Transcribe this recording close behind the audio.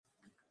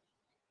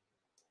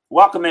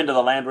Welcome into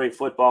the Landry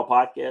Football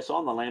Podcast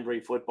on the Landry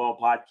Football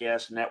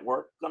Podcast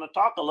Network. Going to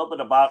talk a little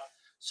bit about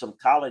some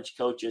college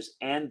coaches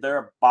and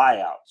their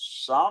buyouts.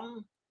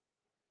 Some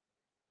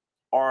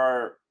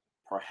are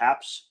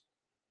perhaps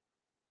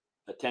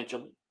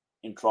potentially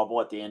in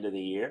trouble at the end of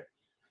the year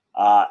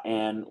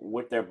and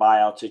what their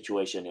buyout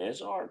situation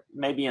is, or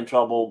maybe in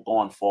trouble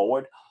going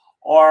forward,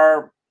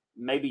 or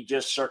maybe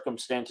just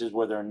circumstances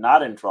where they're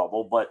not in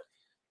trouble, but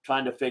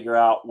trying to figure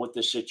out what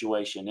the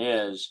situation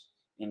is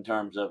in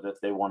terms of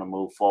if they want to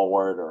move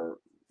forward or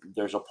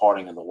there's a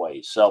parting of the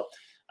ways. So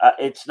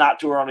it's not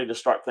too early to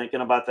start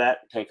thinking about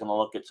that, taking a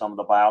look at some of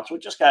the buyouts. We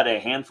just got a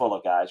handful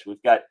of guys.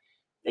 We've got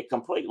a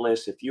complete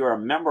list. If you're a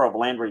member of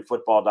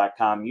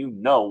LandryFootball.com, you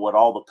know what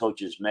all the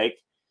coaches make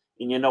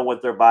and you know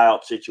what their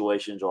buyout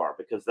situations are,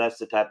 because that's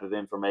the type of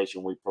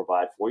information we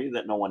provide for you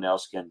that no one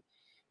else can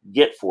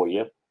get for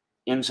you.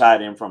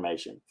 Inside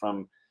information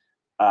from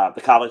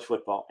the college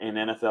football and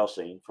NFL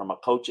scene, from a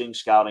coaching,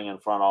 scouting,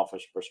 and front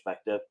office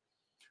perspective.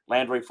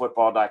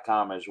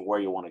 LandryFootball.com is where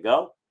you want to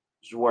go.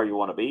 This is where you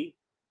want to be.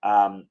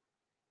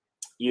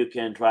 You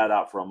can try it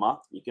out for a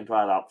month. You can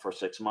try it out for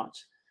 6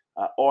 months.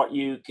 Or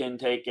you can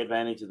take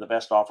advantage of the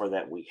best offer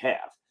that we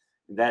have.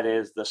 That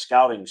is the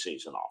scouting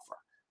season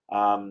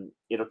offer.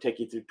 It'll take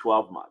you through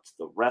 12 months.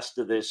 The rest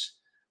of this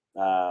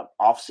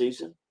off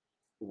season,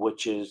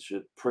 which is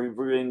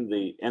previewing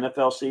the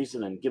NFL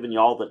season and giving you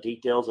all the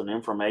details and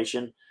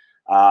information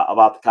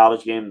about the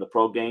college game and the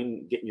pro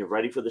game, getting you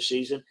ready for the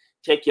season,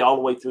 take you all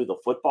the way through the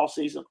football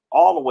season,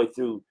 all the way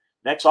through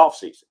next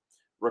offseason,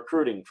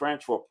 recruiting,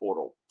 transfer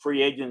portal,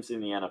 free agents in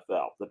the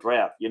NFL, the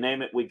draft, you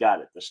name it, we got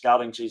it. The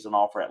scouting season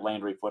offer at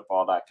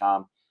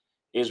LandryFootball.com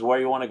is where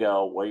you want to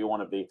go, where you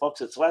want to be.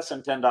 Folks, it's less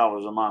than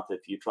 $10 a month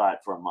if you try it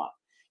for a month.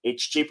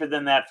 It's cheaper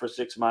than that for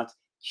 6 months,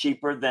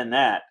 cheaper than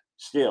that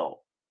still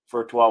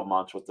for 12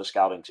 months with the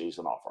scouting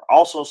season offer.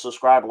 Also,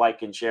 subscribe,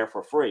 like, and share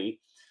for free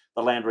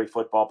the Landry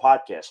Football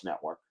Podcast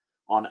Network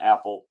on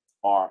Apple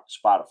or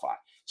Spotify.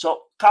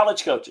 So,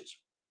 college coaches,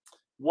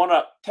 want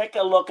to take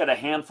a look at a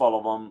handful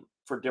of them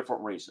for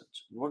different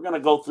reasons. We're going to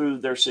go through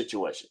their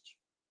situations.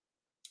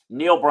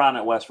 Neil Brown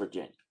at West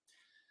Virginia.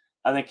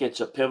 I think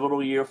it's a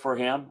pivotal year for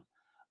him.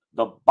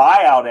 The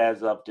buyout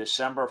as of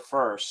December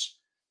 1st,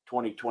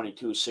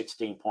 2022,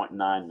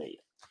 $16.9 million.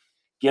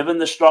 Given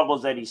the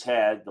struggles that he's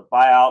had, the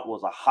buyout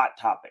was a hot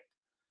topic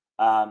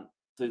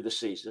through the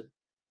season.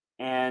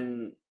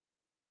 And,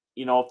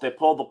 you know, if they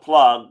pull the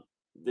plug,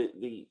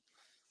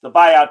 the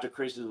buyout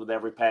decreases with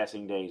every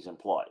passing day he's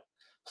employed.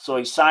 So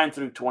he signed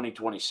through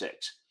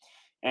 2026.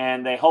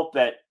 And they hope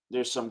that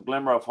there's some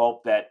glimmer of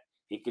hope that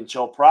he can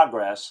show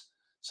progress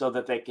so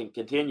that they can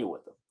continue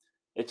with him.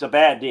 It's a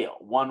bad deal.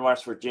 One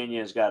West Virginia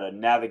has got to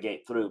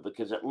navigate through,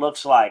 because it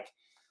looks like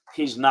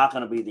he's not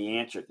going to be the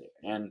answer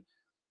there. And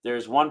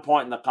there's one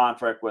point in the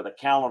contract where the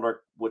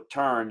calendar would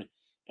turn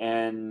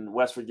and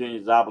West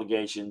Virginia's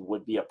obligation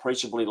would be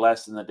appreciably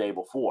less than the day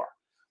before.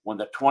 When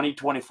the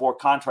 2024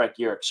 contract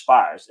year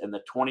expires and the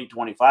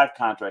 2025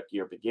 contract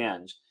year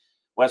begins,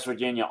 West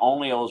Virginia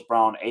only owes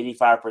Brown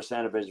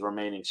 85% of his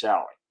remaining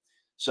salary.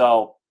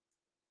 So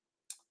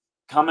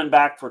coming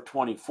back for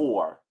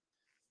 24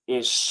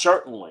 is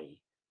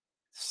certainly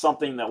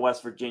something that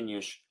West Virginia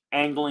is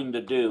angling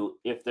to do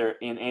if they're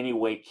in any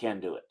way can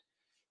do it.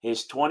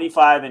 His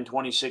 25 and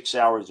 26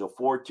 salaries are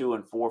 $4.2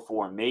 and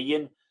 $4.4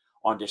 million.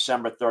 On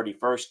December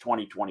 31st,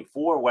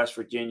 2024, West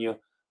Virginia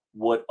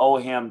would owe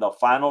him the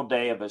final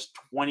day of his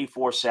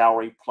 24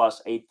 salary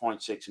plus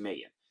 $8.6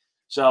 million.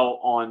 So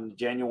on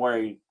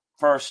January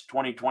 1st,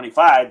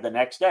 2025, the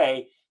next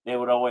day, they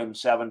would owe him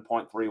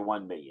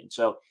 $7.31 million.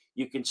 So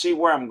you can see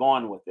where I'm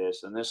going with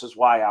this, and this is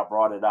why I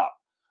brought it up.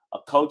 A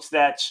coach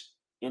that's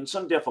in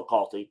some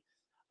difficulty,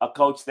 a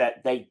coach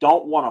that they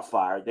don't want to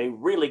fire, they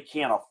really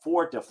can't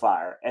afford to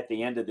fire at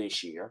the end of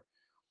this year,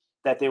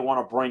 that they want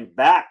to bring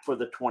back for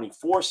the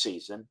 24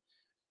 season,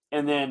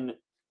 and then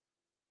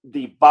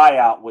the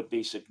buyout would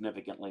be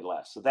significantly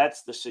less. So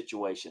that's the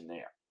situation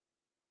there.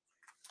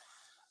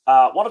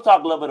 I want to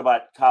talk a little bit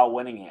about Kyle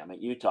Whittingham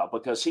at Utah,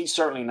 because he's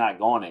certainly not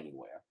going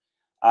anywhere.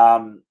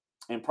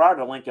 And prior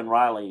to Lincoln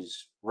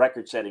Riley's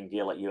record-setting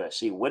deal at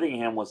USC,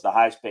 Whittingham was the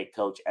highest-paid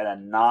coach at a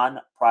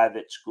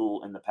non-private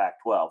school in the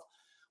Pac-12,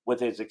 with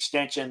his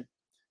extension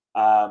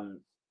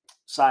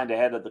signed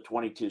ahead of the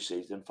 22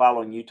 season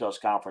following Utah's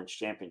conference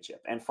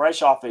championship. And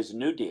fresh off his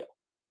new deal,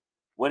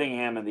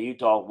 Whittingham and the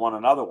Utah won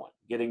another one,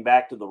 getting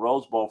back to the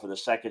Rose Bowl for the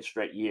second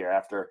straight year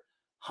after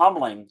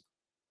humbling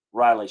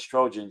Riley's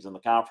Trojans in the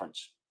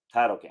conference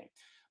title game.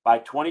 By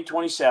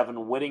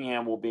 2027,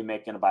 Whittingham will be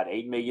making about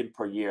 $8 million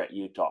per year at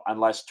Utah,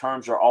 unless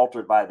terms are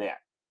altered by then.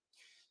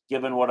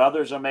 Given what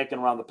others are making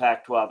around the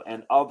Pac-12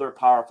 and other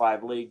Power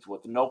 5 leagues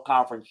with no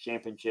conference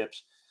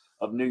championships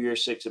of New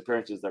Year's Six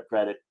appearances to their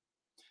credit,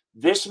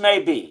 this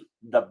may be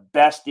the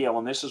best deal,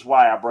 and this is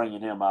why I'm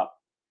bringing him up.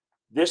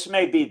 This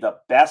may be the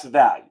best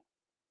value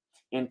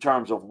in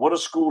terms of what a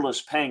school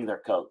is paying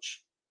their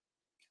coach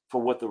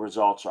for what the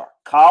results are.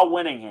 Kyle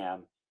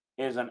Whittingham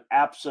is an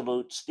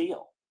absolute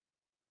steal.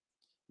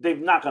 They're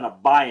not going to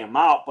buy him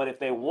out, but if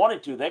they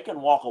wanted to, they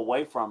can walk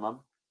away from him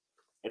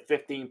at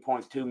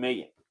 $15.2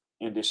 million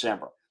in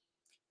December.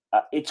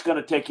 It's going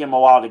to take him a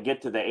while to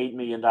get to the $8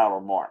 million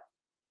mark.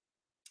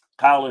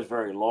 Kyle is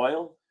very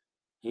loyal.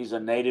 He's a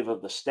native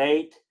of the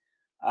state.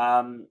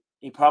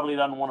 He probably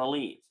doesn't want to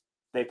leave.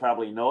 They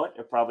probably know it.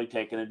 They're probably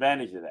taking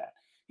advantage of that.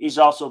 He's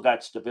also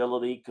got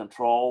stability,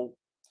 control.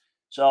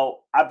 So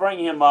I bring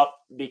him up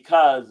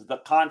because the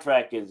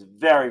contract is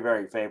very,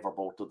 very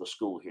favorable to the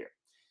school here,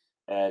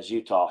 as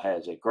Utah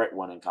has a great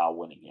one in Kyle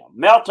Whittingham.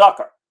 Mel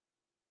Tucker,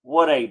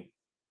 what a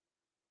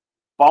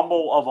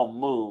bumble of a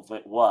move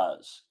it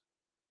was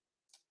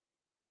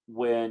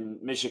when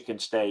Michigan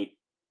State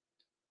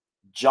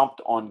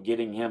jumped on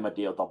getting him a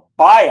deal. The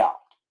buyout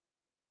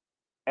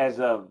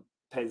as of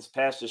this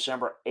past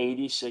December,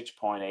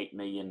 $86.8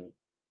 million.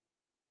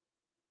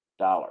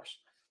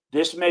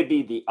 This may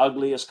be the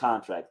ugliest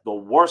contract, the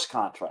worst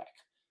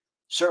contract,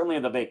 certainly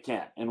in the Big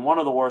Ten, and one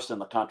of the worst in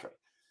the country.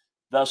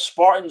 The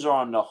Spartans are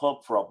on the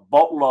hook for a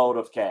boatload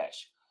of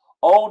cash,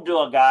 owed to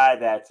a guy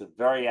that's a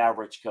very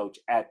average coach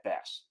at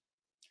best.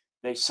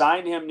 They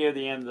signed him near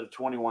the end of the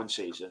 21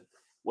 season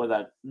with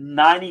a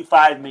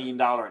 $95 million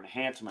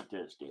enhancement to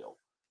his deal.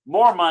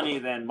 More money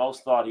than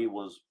most thought he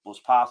was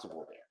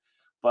possible there.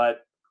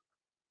 But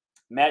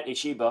Matt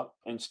Ishiba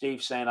and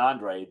Steve St.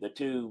 Andre, the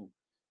two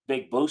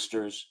big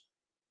boosters,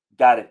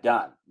 got it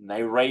done. And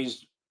they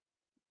raised,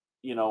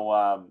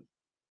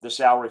 the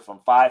salary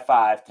from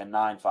 5.5 to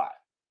 9.5.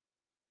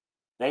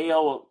 They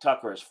owe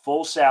Tucker his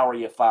full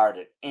salary if fired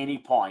at any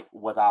point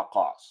without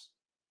costs.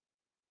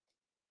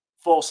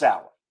 Full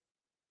salary.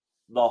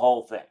 The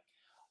whole thing.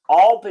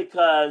 All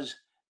because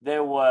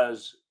there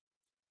was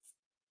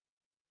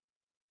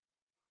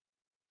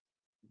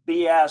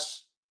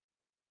BS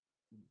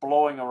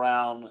blowing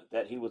around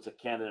that he was a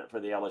candidate for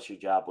the LSU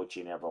job, which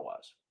he never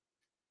was.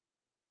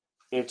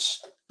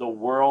 It's the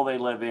world they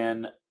live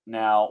in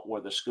now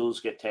where the schools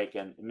get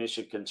taken.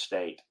 Michigan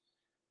State,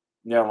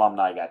 their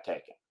alumni got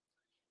taken.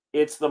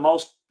 It's the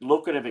most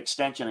lucrative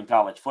extension in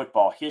college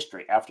football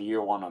history after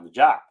year one on the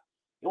job.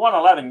 He won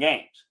 11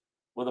 games.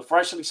 With a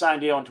freshly signed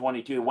deal in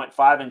 22, went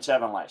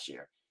 5-7 last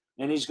year.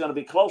 And he's going to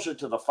be closer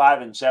to the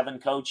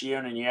 5-7 coach year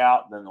in and year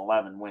out than the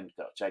 11-win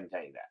coach. I can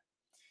tell you that.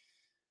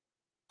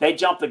 They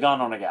jumped the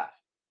gun on a guy.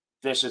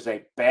 This is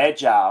a bad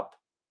job.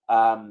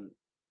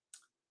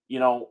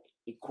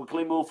 He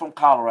quickly moved from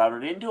Colorado.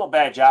 They didn't do a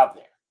bad job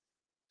there.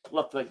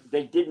 Look,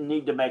 they didn't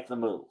need to make the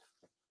move.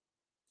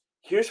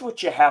 Here's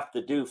what you have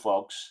to do,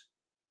 folks.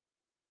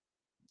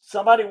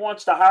 Somebody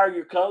wants to hire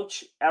your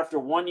coach after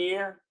 1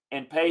 year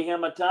and pay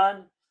him a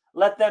ton.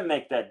 Let them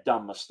make that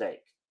dumb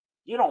mistake.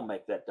 You don't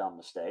make that dumb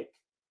mistake.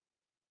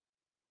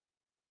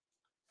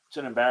 It's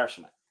an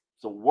embarrassment.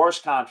 It's the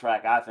worst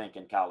contract, I think,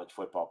 in college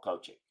football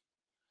coaching.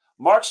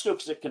 Mark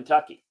Stoops at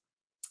Kentucky.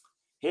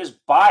 His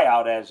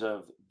buyout as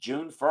of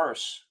June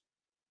 1st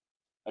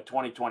of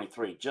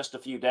 2023, just a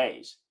few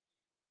days,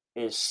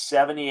 is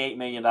 $78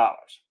 million.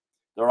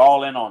 They're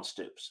all in on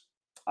Stoops.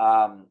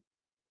 Now,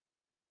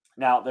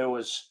 there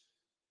was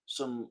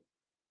some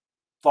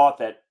thought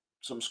that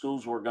some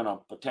schools were going to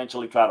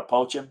potentially try to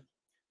poach him.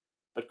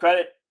 But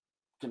credit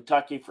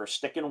Kentucky for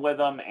sticking with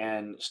him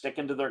and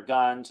sticking to their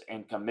guns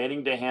and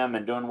committing to him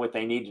and doing what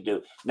they need to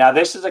do. Now,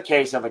 this is a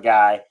case of a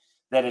guy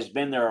that has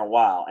been there a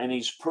while, and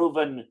he's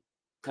proven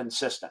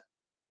consistent.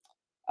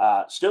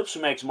 Stoops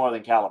makes more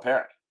than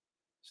Calipari,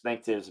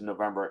 thanks to his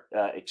November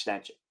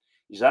extension.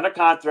 He's under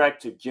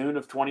contract to June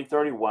of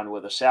 2031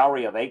 with a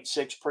salary of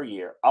 $8.6 per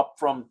year, up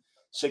from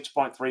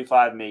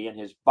 $6.35 million.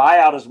 His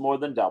buyout is more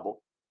than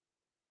double.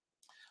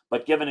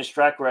 But given his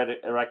track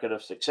record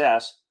of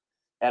success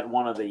at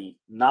one of the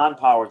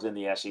non-powers in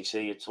the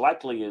SEC, it's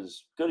likely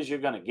as good as you're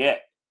going to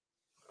get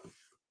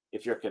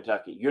if you're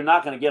Kentucky. You're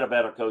not going to get a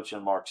better coach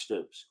than Mark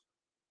Stoops.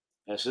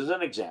 This is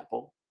an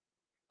example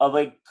of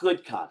a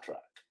good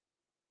contract.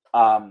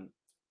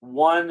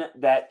 One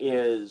that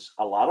is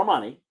a lot of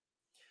money,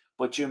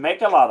 but you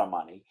make a lot of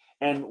money.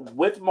 And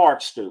with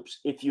Mark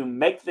Stoops, if you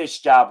make this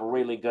job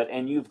really good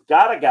and you've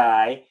got a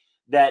guy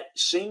that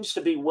seems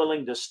to be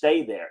willing to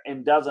stay there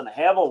and doesn't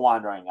have a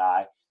wandering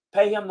eye,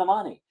 pay him the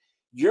money.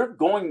 You're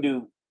going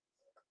to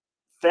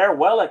fare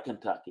well at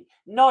Kentucky.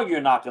 No,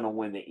 you're not going to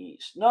win the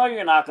East. No,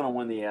 you're not going to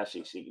win the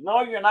SEC.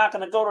 No, you're not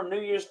going to go to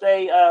New Year's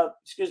Day,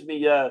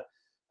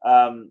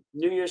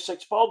 New Year's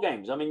Six bowl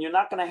games. I mean, you're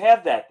not going to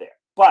have that there.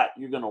 But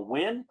you're going to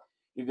win.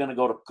 You're going to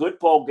go to good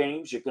bowl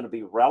games. You're going to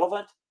be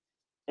relevant.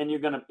 And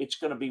it's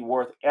going to be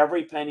worth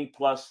every penny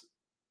plus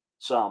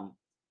some,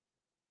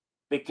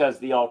 because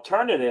the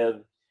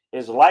alternative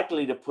is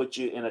likely to put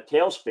you in a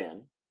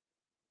tailspin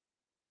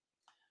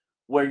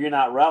where you're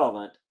not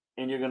relevant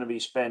and you're going to be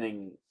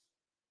spending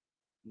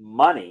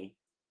money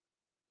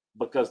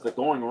because the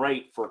going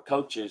rate for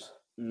coaches,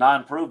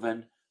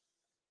 non-proven,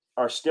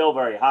 are still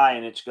very high,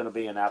 and it's going to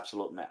be an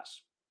absolute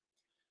mess.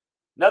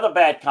 Another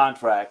bad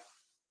contract,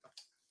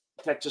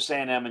 Texas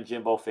A&M and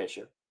Jimbo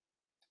Fisher.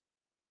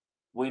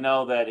 We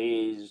know that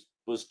he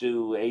was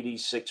due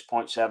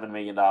 $86.7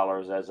 million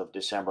as of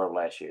December of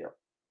last year.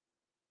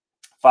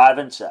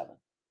 5-7.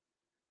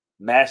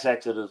 Mass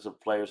exodus of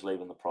players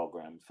leaving the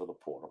program for the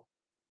portal.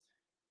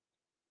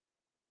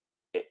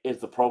 Is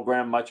the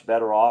program much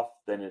better off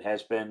than it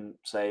has been,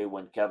 say,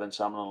 when Kevin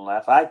Sumlin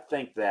left? I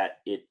think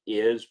that it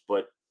is,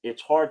 but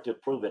it's hard to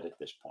prove it at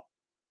this point.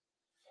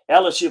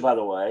 LSU, by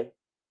the way,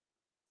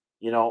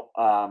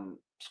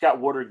 Scott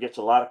Woodard gets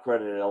a lot of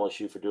credit at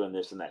LSU for doing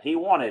this and that. He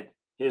wanted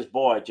his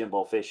boy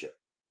Jimbo Fisher.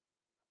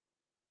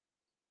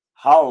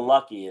 How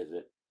lucky is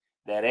it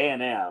that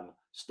A&M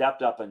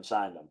stepped up and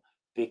signed him?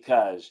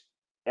 Because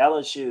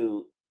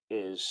LSU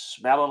is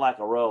smelling like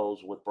a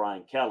rose with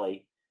Brian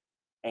Kelly,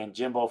 and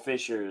Jimbo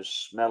Fisher's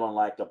smelling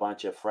like a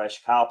bunch of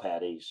fresh cow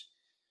patties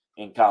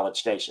in College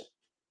Station.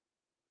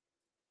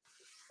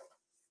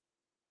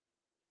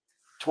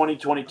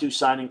 2022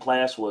 signing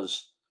class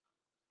was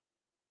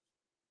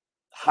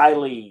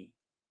highly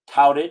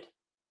touted,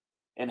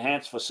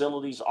 enhanced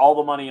facilities, all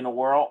the money in the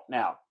world.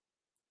 Now,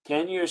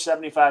 10-year,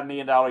 $75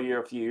 million a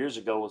year a few years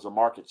ago was a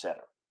market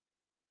setter.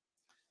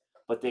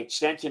 But the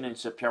extension in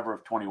September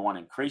of 21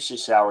 increased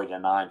his salary to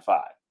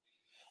 9.5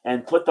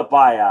 and put the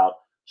buyout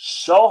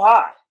so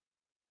high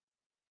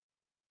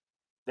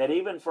that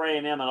even for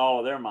A&M and all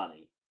of their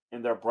money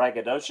and their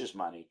braggadocious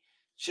money,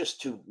 it's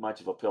just too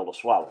much of a pill to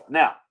swallow.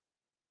 Now,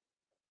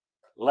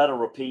 let a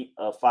repeat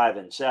of 5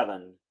 and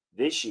 7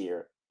 this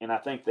year, and I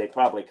think they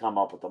probably come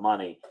up with the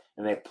money,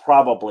 and they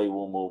probably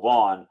will move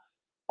on,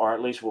 or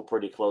at least we're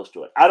pretty close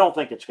to it. I don't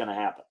think it's going to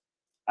happen.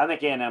 I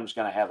think A&M is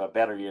going to have a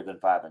better year than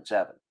 5 and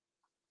 7.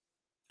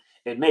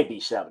 It may be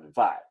 7 and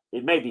 5.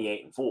 It may be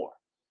 8 and 4.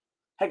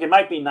 Heck, it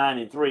might be 9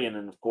 and 3, and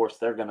then of course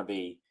they're going to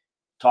be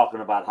talking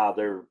about how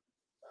they're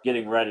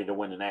getting ready to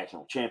win the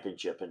national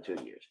championship in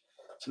 2 years.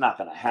 It's not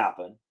going to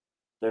happen.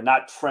 They're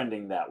not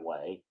trending that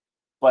way,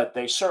 but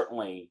they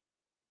certainly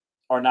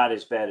are not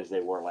as bad as they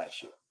were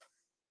last year.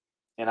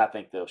 And I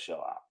think they'll show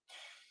out.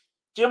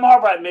 Jim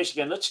Harbaugh at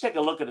Michigan, let's take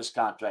a look at his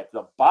contract.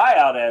 The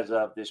buyout as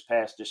of this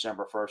past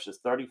December 1st is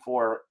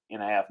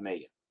 $34.5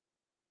 million.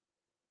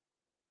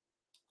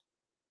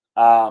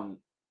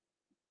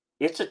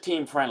 It's a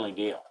team-friendly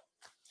deal.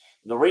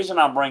 The reason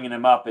I'm bringing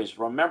him up is,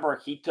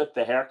 remember, he took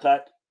the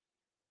haircut,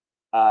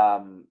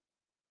 and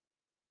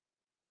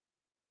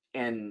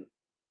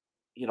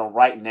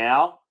right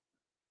now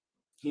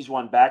he's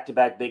won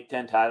back-to-back Big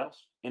Ten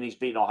titles, and he's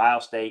beaten Ohio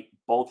State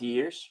both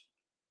years.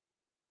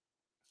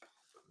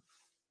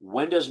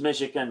 When does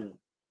Michigan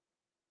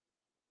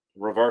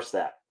reverse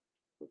that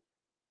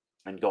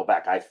and go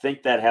back? I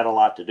think that had a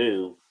lot to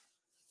do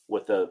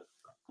with the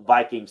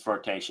Vikings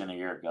flirtation a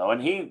year ago, and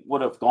he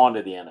would have gone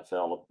to the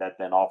NFL if that had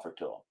been offered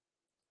to him.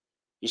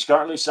 He's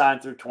currently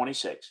signed through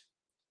 26,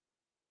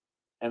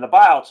 and the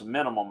buyout's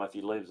minimum if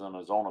he leaves on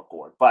his own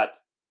accord. But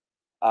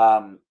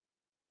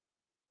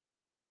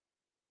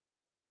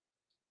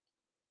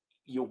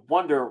you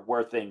wonder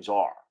where things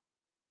are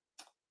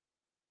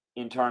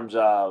in terms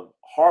of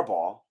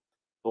Harbaugh,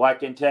 who I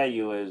can tell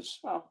you is,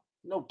 well,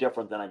 no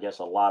different than I guess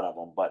a lot of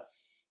them, but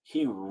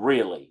he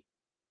really,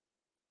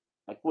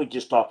 like we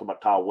just talked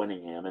about Kyle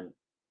Whittingham, and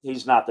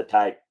he's not the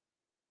type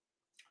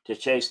to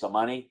chase the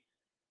money.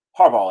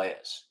 Harbaugh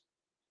is.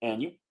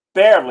 And you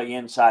barely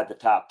inside the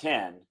top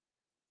 10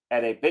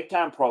 at a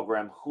big-time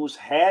program who's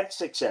had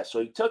success. So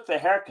he took the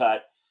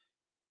haircut,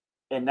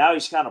 and now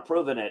he's kind of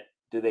proven it.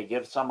 Do they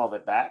give some of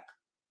it back?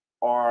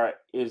 Or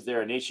is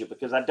there an issue?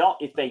 Because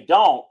if they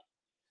don't,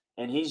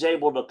 and he's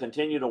able to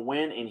continue to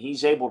win, and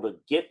he's able to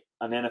get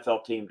an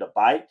NFL team to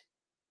bite,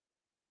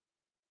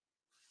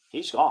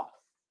 he's gone.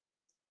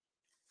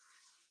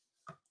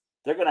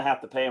 They're going to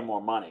have to pay him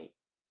more money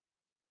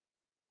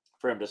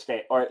for him to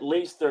stay, or at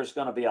least there's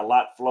going to be a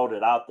lot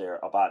floated out there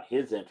about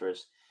his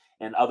interest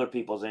and other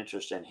people's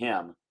interest in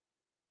him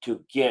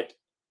to get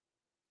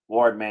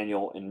Ward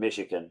Manuel in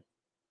Michigan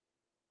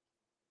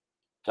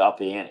to up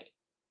the ante.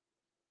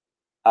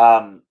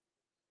 I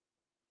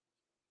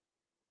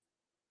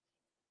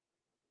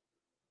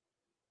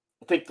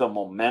think the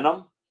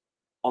momentum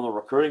on the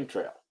recruiting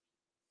trail,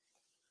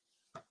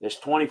 this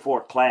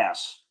 24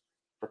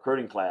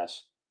 recruiting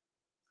class,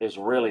 is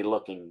really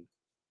looking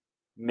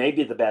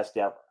maybe the best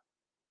ever.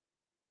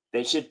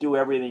 They should do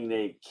everything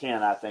they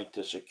can, I think,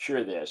 to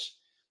secure this,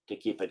 to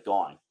keep it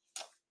going.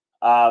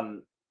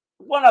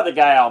 One other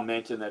guy I'll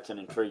mention that's an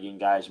intriguing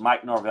guy is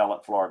Mike Norvell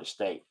at Florida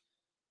State.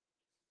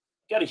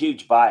 Got a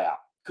huge buyout.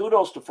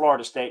 Kudos to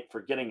Florida State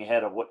for getting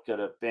ahead of what could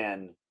have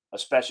been a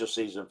special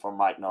season for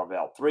Mike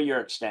Norvell. 3-year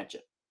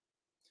extension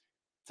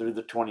through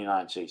the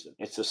 29 season.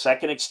 It's the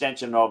second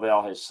extension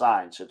Norvell has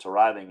signed since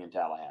arriving in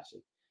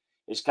Tallahassee.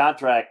 His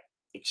contract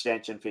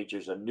extension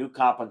features a new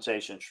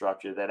compensation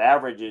structure that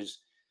averages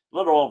a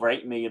little over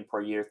 $8 million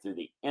per year through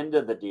the end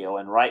of the deal.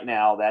 And right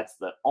now, that's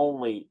the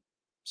only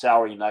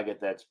salary nugget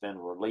that's been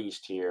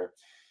released here.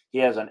 He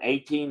has an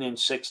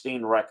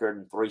 18-16 record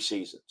in 3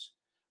 seasons.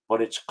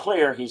 But it's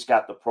clear he's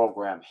got the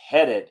program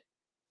headed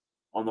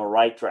on the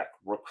right track.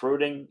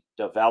 Recruiting,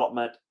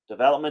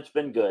 development's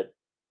been good.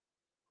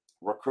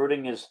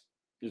 Recruiting is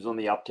on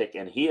the uptick,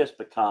 and he has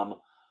become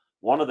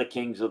one of the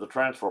kings of the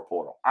transfer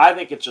portal. I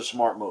think it's a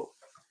smart move.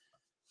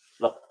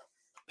 Look,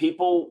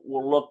 people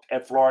will look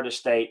at Florida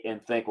State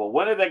and think, well,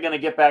 when are they going to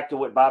get back to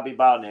what Bobby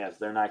Bowden has?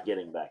 They're not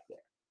getting back there.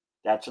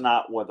 That's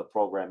not where the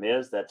program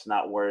is. That's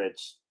not where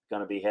it's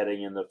going to be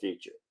heading in the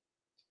future.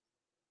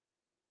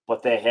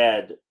 But they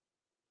had,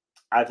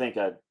 I think,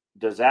 a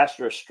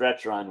disastrous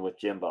stretch run with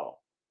Jimbo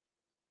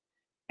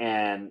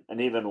and an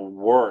even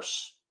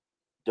worse,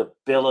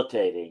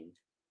 debilitating,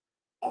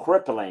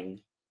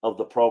 crippling of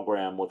the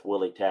program with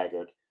Willie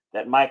Taggart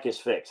that Mike is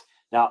fixed.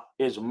 Now,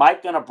 is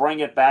Mike going to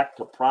bring it back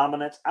to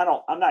prominence?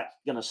 I'm not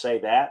going to say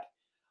that,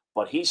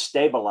 but he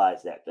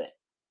stabilized that thing.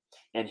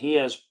 And he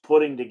is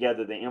putting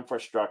together the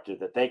infrastructure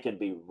that they can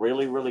be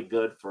really, really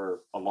good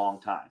for a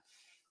long time.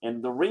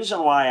 And the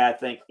reason why I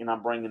think, and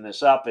I'm bringing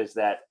this up, is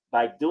that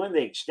by doing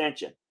the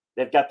extension,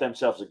 they've got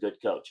themselves a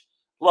good coach.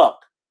 Look,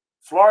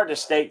 Florida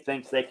State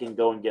thinks they can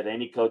go and get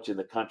any coach in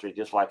the country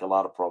just like a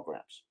lot of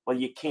programs. Well,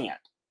 you can't.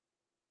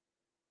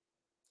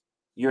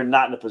 You're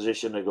not in a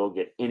position to go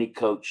get any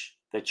coach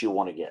that you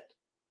want to get.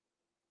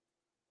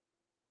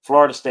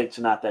 Florida State's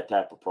not that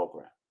type of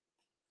program.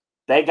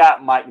 They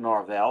got Mike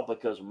Norvell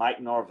because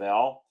Mike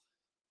Norvell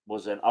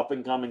was an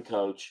up-and-coming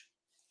coach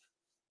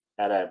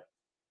at a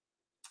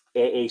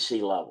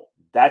AAC level.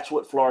 That's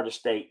what Florida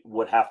State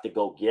would have to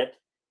go get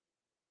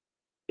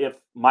if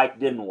Mike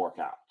didn't work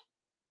out.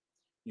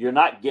 You're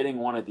not getting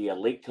one of the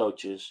elite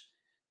coaches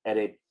at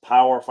a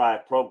Power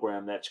 5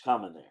 program that's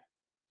coming there.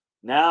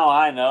 Now,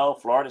 I know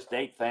Florida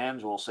State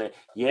fans will say,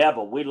 yeah,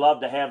 but we'd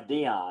love to have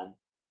Deion.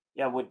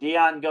 Yeah, would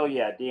Deion go?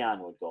 Yeah, Deion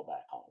would go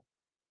back home.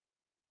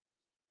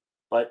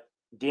 But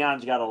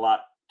Deion's got a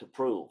lot to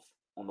prove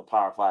on the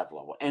Power 5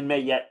 level and may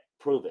yet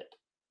prove it.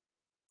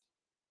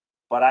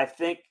 But I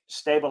think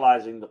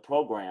stabilizing the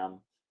program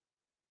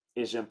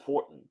is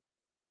important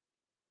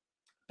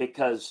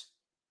because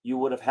you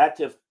would have had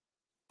to have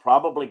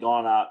probably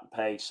gone out and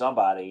pay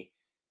somebody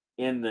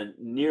in the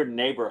near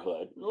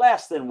neighborhood,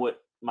 less than what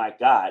Mike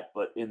got,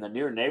 but in the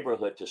near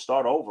neighborhood to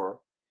start over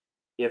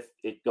if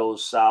it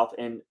goes south.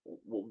 And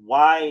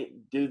why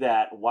do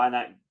that? Why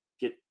not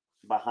get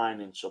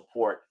behind and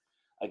support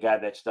a guy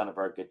that's done a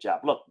very good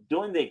job? Look,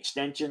 doing the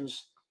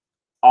extensions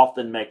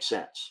often makes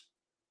sense.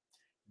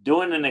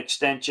 Doing an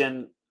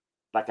extension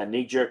like a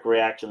knee-jerk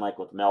reaction like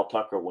with Mel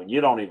Tucker when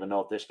you don't even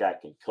know if this guy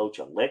can coach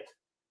a lick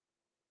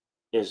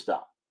is dumb.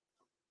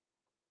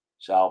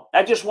 So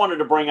I just wanted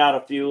to bring out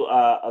a few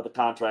of the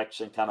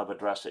contracts and kind of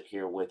address it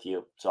here with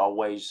you. It's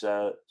always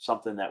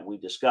something that we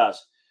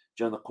discuss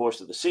during the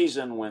course of the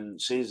season when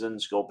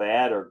seasons go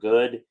bad or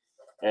good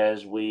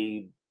as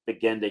we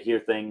begin to hear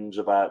things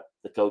about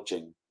the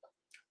coaching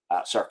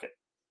circuit.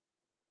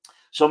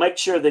 So make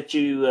sure that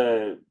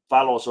you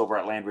follow us over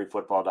at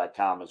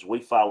LandryFootball.com as we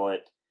follow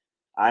it.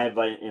 I have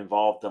been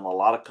involved in a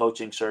lot of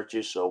coaching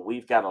searches, so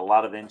we've got a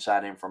lot of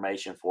inside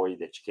information for you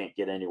that you can't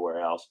get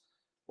anywhere else.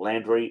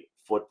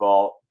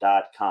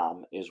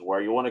 LandryFootball.com is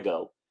where you want to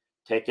go.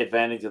 Take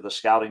advantage of the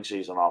scouting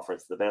season offer.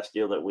 It's the best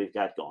deal that we've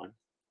got going.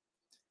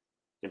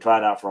 You can try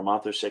it out for a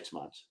month or 6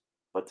 months,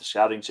 but the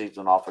scouting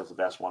season offer is the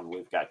best one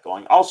we've got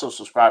going. Also,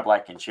 subscribe,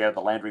 like, and share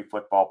the Landry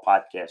Football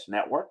Podcast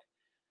Network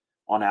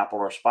on Apple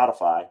or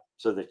Spotify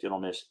so that you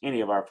don't miss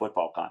any of our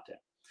football content.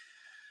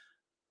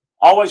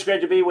 Always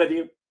great to be with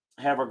you.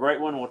 Have a great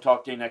one. We'll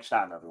talk to you next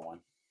time, everyone.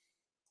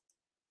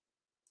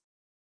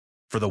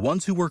 For the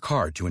ones who work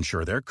hard to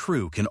ensure their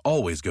crew can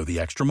always go the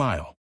extra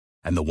mile,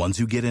 and the ones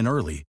who get in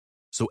early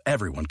so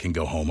everyone can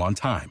go home on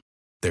time,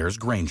 there's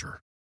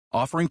Grainger,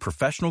 offering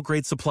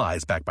professional-grade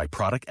supplies backed by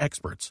product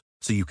experts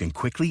so you can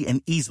quickly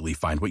and easily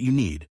find what you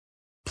need.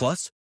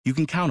 Plus, you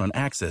can count on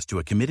access to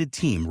a committed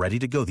team ready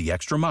to go the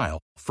extra mile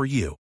for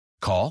you.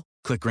 Call,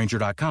 click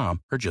Grainger.com,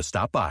 or just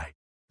stop by.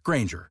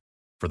 Grainger,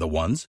 for the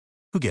ones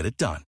who get it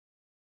done.